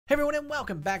Hey everyone, and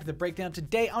welcome back to the breakdown.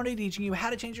 Today I'm going to be teaching you how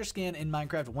to change your skin in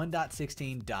Minecraft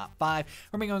 1.16.5. We're going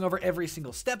to be going over every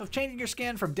single step of changing your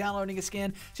skin, from downloading a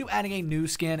skin to adding a new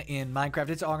skin in Minecraft.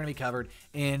 It's all going to be covered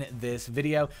in this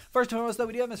video. First and foremost, though,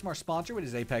 we do have a smart sponsor, which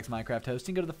is Apex Minecraft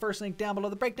Hosting. Go to the first link down below,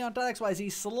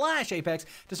 thebreakdown.xyz/Apex,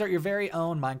 to start your very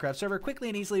own Minecraft server quickly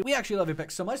and easily. We actually love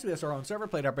Apex so much that we have our own server,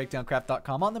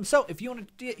 play.breakdowncraft.com, on them. So if you want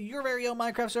to get your very own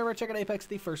Minecraft server, check out Apex,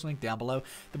 the first link down below,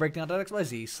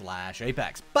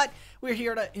 thebreakdown.xyz/Apex. But we're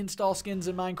here to install skins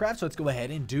in Minecraft, so let's go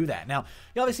ahead and do that. Now,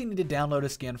 you obviously need to download a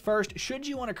skin first. Should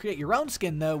you want to create your own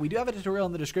skin, though, we do have a tutorial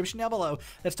in the description down below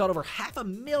that's taught over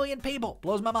 500,000 people,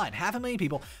 blows my mind, 500,000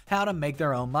 people, how to make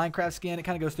their own Minecraft skin. It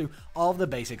kind of goes through all of the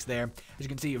basics there. As you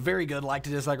can see, very good like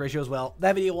to dislike ratio as well.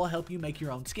 That video will help you make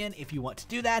your own skin if you want to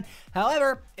do that.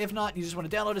 However, if not, you just want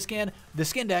to download a skin, the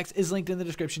skin dex is linked in the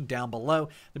description down below,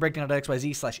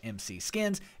 thebreakdown.xyz/MC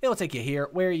skins. It will take you here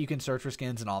where you can search for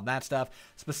skins and all that stuff.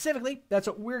 Specifically, that's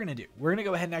what we're going to do. We're going to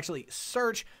go ahead and actually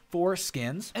search for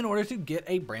skins in order to get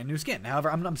a brand new skin. However,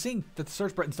 I'm seeing that the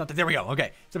search button's not there. There we go.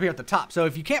 Okay, it's up here at the top. So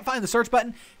if you can't find the search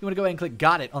button, you want to go ahead and click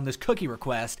got it on this cookie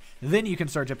request. Then you can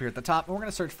search up here at the top. And we're going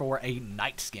to search for a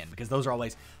night skin because those are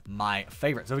always my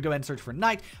favorites. So we go ahead and search for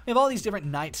night. We have all these different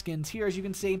night skins here, as you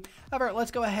can see. However,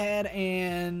 let's go ahead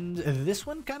and this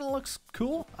one kind of looks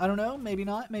cool. I don't know. Maybe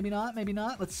not. Maybe not. Maybe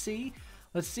not. Let's see.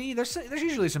 Let's see. There's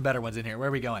usually some better ones in here. Where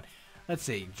are we going? Let's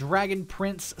see, Dragon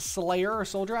Prince Slayer or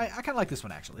Soldier. I kind of like this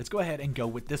one, actually. Let's go ahead and go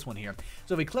with this one here.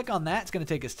 So if we click on that, it's going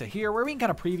to take us to here where we can kind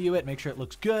of preview it, make sure it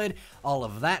looks good, all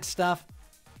of that stuff.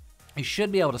 You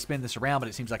should be able to spin this around, but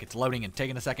it seems like it's loading and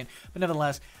taking a second. But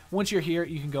nevertheless, once you're here,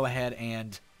 you can go ahead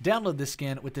and download this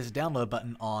skin with this download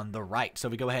button on the right. So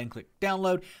if we go ahead and click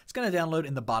download, it's going to download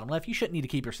in the bottom left. You shouldn't need to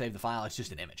keep or save the file. It's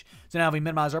just an image. So now if we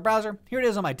minimize our browser, here it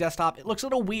is on my desktop. It looks a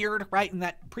little weird, right, in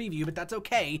that preview, but that's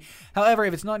okay. However,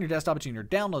 if it's not on your desktop, it's in your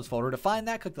downloads folder. To find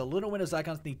that, click the little Windows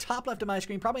icon in the top left of my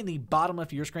screen, probably in the bottom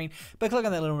left of your screen, but click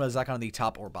on that little Windows icon on the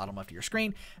top or bottom left of your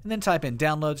screen, and then type in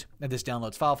downloads at this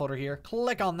downloads file folder here.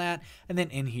 Click on that, and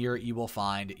then in here you will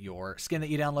find your skin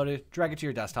that you downloaded. Drag it to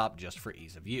your desktop just for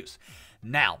ease of use.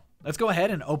 Now, let's go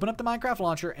ahead and open up the Minecraft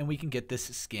launcher and we can get this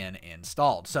skin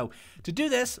installed. So to do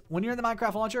this, when you're in the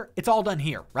Minecraft launcher, it's all done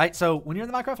here, right? So when you're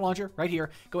in the Minecraft launcher, right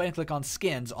here, go ahead and click on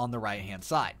skins on the right-hand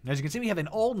side. Now, as you can see, we have an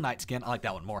old night skin. I like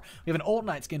that one more. We have an old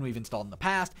night skin we've installed in the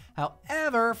past.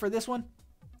 However, for this one,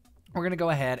 we're going to go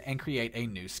ahead and create a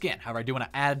new skin. However, I do want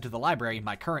to add to the library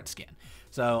my current skin.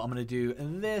 So I'm going to do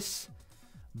this.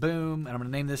 Boom, and I'm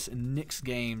going to name this Nick's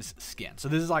Games skin. So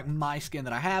this is like my skin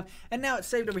that I have, and now it's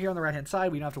saved over here on the right-hand side.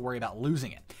 We don't have to worry about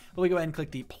losing it. But we go ahead and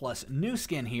click the plus new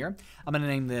skin here. I'm going to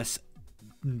name this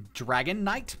Dragon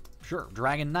Knight. Sure,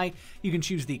 Dragon Knight. You can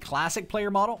choose the classic player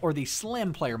model or the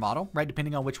slim player model, right,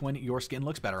 depending on which one your skin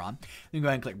looks better on. Then go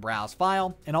ahead and click Browse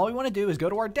File, and all we want to do is go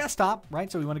to our desktop,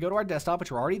 right? So we want to go to our desktop,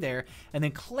 which we're already there, and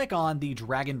then click on the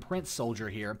Dragon Prince Soldier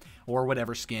here, or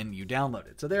whatever skin you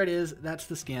downloaded. So there it is. That's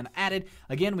the skin added.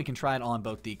 Again, we can try it on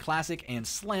both the classic and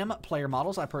slim player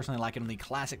models. I personally like it on the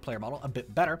classic player model a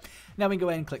bit better. Now we can go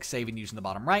ahead and click Save and Use in the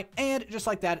bottom right, and just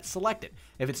like that, it's selected.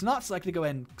 If it's not selected, go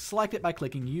ahead and select it by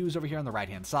clicking Use over here on the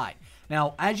right-hand side.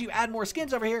 Now, as you add more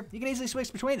skins over here, you can easily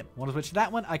switch between them. Want to switch to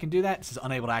that one? I can do that. This is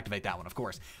unable to activate that one, of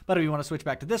course. But if you want to switch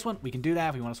back to this one, we can do that.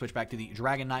 If we want to switch back to the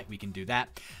Dragon Knight, we can do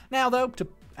that. Now, though, to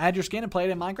add your skin and play it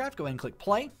in Minecraft, go ahead and click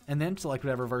Play, and then select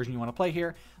whatever version you want to play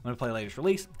here. I'm going to play latest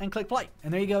release, and click Play.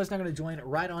 And there you go. It's now going to join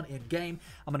right on in-game.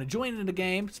 I'm going to join into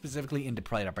game, specifically into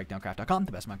play.breakdowncraft.com,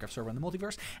 the best Minecraft server in the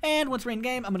multiverse. And once we're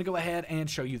in-game, I'm going to go ahead and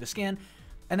show you the skin.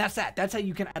 And that's that. That's how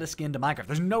you can add a skin to Minecraft.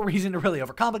 There's no reason to really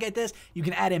overcomplicate this. You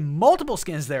can add in multiple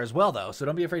skins there as well, though. So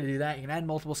don't be afraid to do that. You can add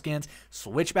multiple skins,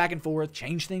 switch back and forth,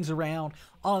 change things around,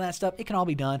 all of that stuff. It can all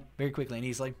be done very quickly and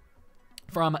easily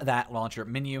from that launcher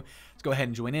menu. Let's go ahead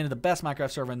and join into the best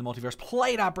Minecraft server in the multiverse,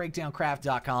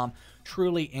 play.breakdowncraft.com.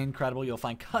 Truly incredible. You'll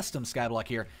find custom skyblock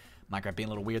here. Minecraft being a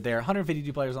little weird there.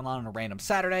 152 players online on a random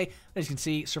Saturday. As you can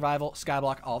see, survival,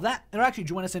 skyblock, all of that. It'll actually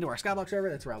join us into our skyblock server.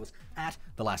 That's where I was at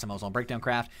the last time I was on Breakdown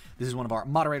Craft. This is one of our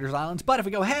moderators' islands. But if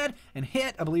we go ahead and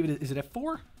hit, I believe it is it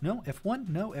F4? No. F1?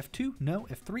 No. F2? No.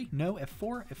 F3? No.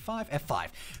 F4? F5? F5.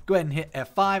 Go ahead and hit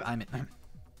F5.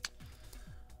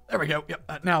 There we go.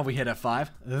 Yep. Now we hit F5.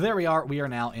 There we are. We are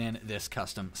now in this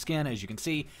custom skin, as you can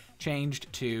see,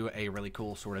 changed to a really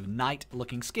cool sort of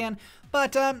night-looking skin.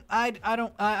 But I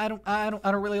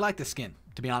don't really like this skin,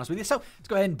 to be honest with you. So let's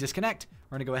go ahead and disconnect.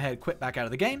 We're gonna go ahead, quit back out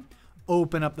of the game,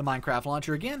 open up the Minecraft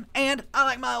launcher again, and I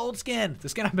like my old skin. The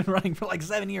skin I've been running for like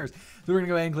 7 years. So we're gonna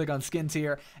go ahead and click on skins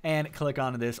here and click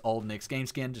on this old Nick's Game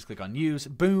skin. Just click on use.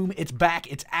 Boom, it's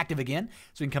back. It's active again.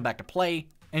 So we can come back to play.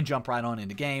 and jump right on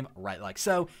into game, right like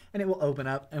so, and it will open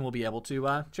up and we'll be able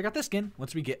to check out this skin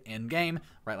once we get in game,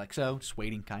 right like so. Just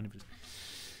waiting, kind of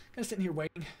sitting here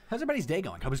waiting. How's everybody's day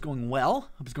going? Hope it's going well.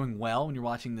 Hope it's going well when you're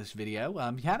watching this video.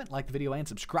 If you haven't, like the video and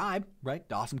subscribe, right?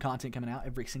 Awesome content coming out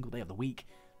every single day of the week.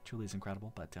 Truly is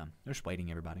incredible, but they're just waiting,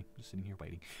 everybody. Just sitting here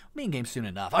waiting. We'll be in game soon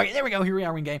enough. Okay, there we go. Here we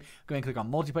are in game. Go ahead and click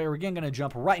on multiplayer. We're again going to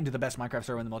jump right into the best Minecraft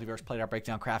server in the multiverse,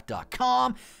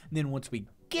 played.breakdowncraft.com. And then once we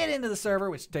get into the server,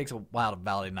 which takes a while to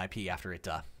validate an IP after it,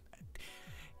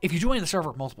 if you join the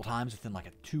server multiple times within like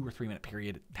a 2 or 3 minute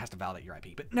period, it has to validate your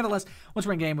IP. But nevertheless, once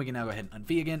we're in game, we can now go ahead and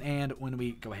unv again. And when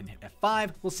we go ahead and hit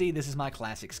F5, we'll see this is my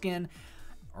classic skin,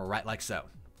 or right like so.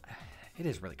 It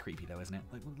is really creepy though, isn't it?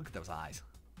 Look at those eyes.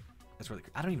 That's really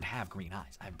creepy. I don't even have green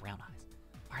eyes. I have brown eyes.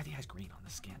 Why are the eyes green on the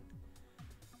skin?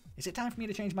 Is it time for me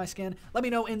to change my skin? Let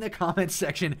me know in the comments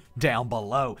section down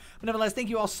below. But nevertheless, thank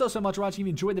you all so much for watching. If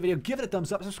you enjoyed the video, give it a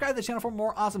thumbs up. Subscribe to the channel for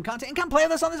more awesome content. And come play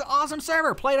with us on this awesome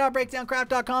server,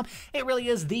 play.breakdowncraft.com. It really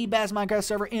is the best Minecraft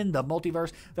server in the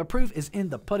multiverse. The proof is in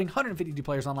the pudding. 152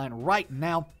 players online right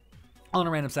now on a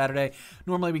random Saturday.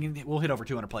 Normally we'll hit over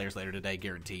 200 players later today,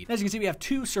 guaranteed. As you can see, we have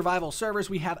 2 survival servers.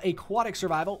 We have aquatic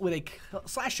survival with a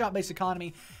slash shop based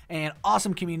economy and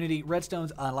awesome community.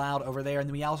 Redstone's allowed over there. And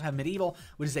then we also have medieval,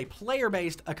 which is a player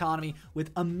based economy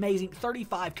with amazing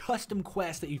 35 custom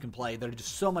quests that you can play that are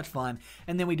just so much fun.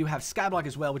 And then we do have Skyblock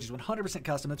as well, which is 100%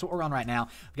 custom. That's what we're on right now.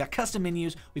 We've got custom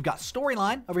menus. We've got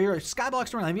storyline over here, a Skyblock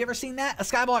storyline. Have you ever seen that? A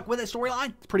Skyblock with a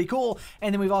storyline? It's pretty cool.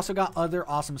 And then we've also got other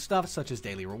awesome stuff such as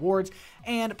daily rewards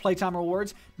and playtime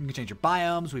rewards. You can change your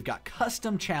biomes. We've got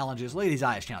custom challenges. Look at these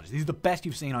IS challenges. These are the best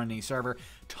you've seen on any server.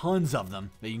 Tons of them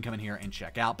that you can come in here and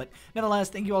check out. But nevertheless,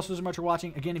 thank you all so much for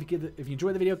watching. Again, if you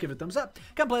enjoyed the video, give it a thumbs up.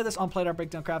 Come play this on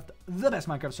Play.BreakdownCraft, the best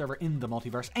Minecraft server in the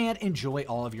multiverse, and enjoy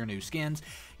all of your new skins.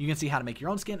 You can see how to make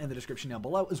your own skin in the description down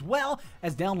below, as well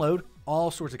as download all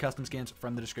sorts of custom skins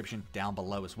from the description down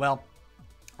below as well.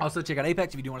 Also, check out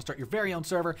Apex if you do want to start your very own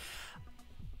server.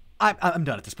 I'm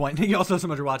done at this point. Thank you all so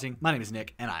much for watching. My name is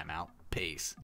Nick, and I'm out. Peace.